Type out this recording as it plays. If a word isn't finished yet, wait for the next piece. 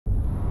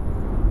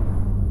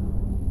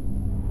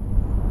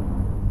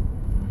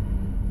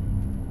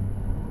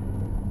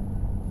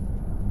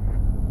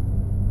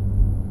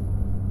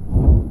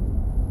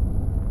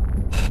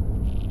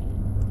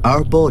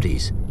Our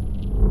bodies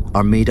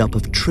are made up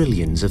of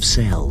trillions of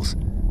cells.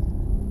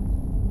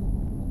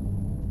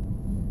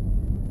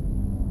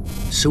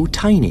 So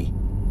tiny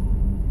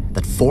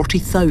that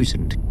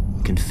 40,000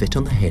 can fit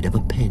on the head of a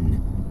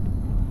pin.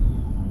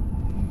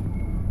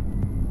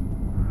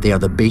 They are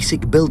the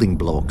basic building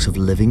blocks of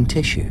living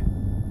tissue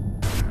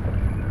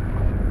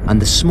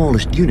and the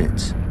smallest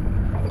units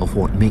of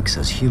what makes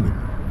us human.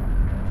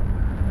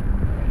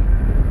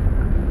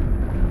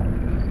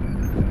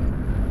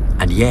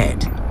 And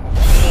yet,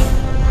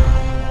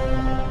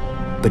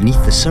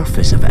 beneath the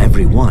surface of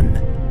every one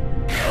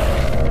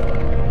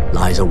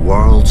lies a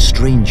world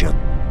stranger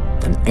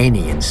than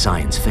any in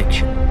science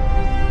fiction.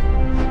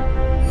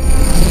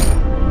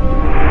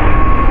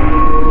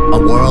 A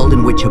world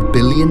in which 1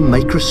 billion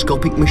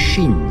microscopic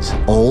machines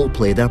all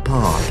play their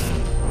part,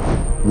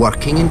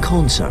 working in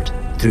concert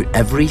through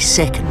every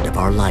second of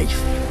our life.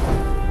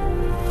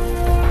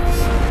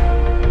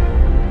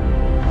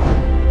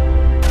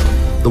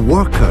 The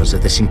workers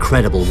of this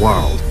incredible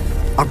world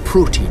are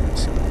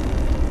proteins,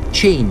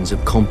 chains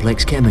of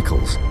complex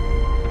chemicals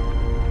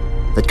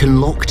that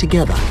can lock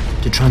together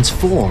to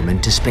transform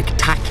into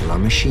spectacular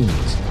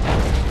machines.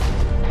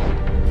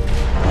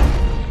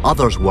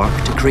 Others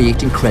work to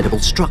create incredible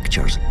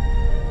structures,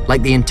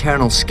 like the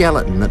internal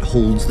skeleton that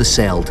holds the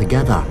cell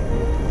together.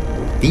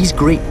 These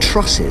great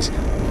trusses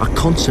are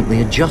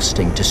constantly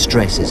adjusting to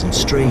stresses and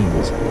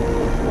strains,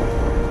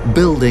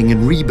 building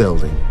and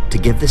rebuilding to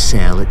give the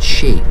cell its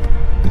shape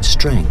and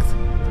strength.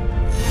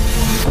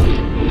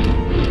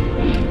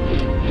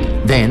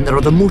 Then there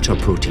are the motor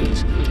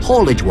proteins,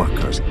 haulage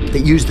workers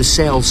that use the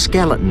cell's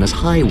skeleton as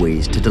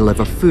highways to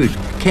deliver food,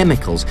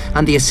 chemicals,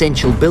 and the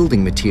essential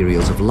building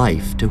materials of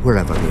life to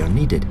wherever they are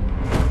needed.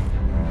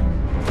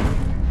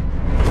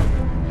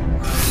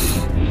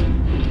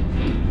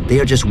 They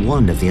are just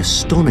one of the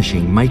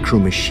astonishing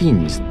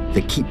micro-machines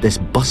that keep this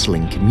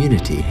bustling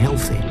community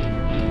healthy.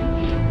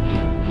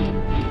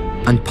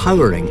 And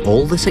powering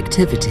all this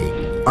activity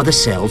are the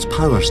cell's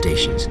power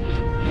stations.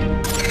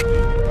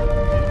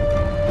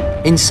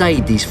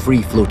 Inside these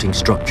free-floating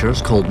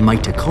structures called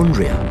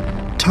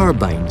mitochondria,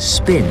 turbines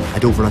spin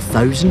at over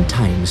 1,000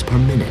 times per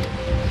minute,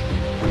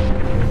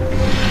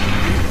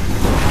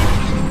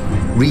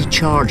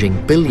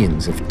 recharging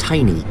billions of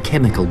tiny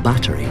chemical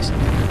batteries.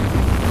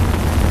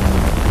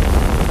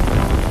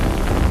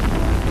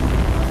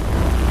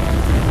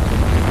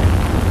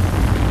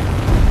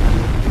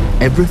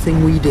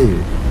 Everything we do,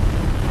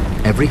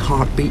 every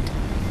heartbeat,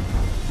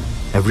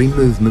 every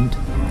movement,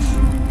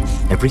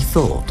 every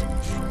thought,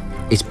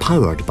 is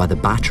powered by the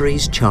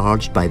batteries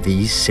charged by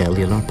these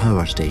cellular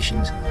power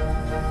stations.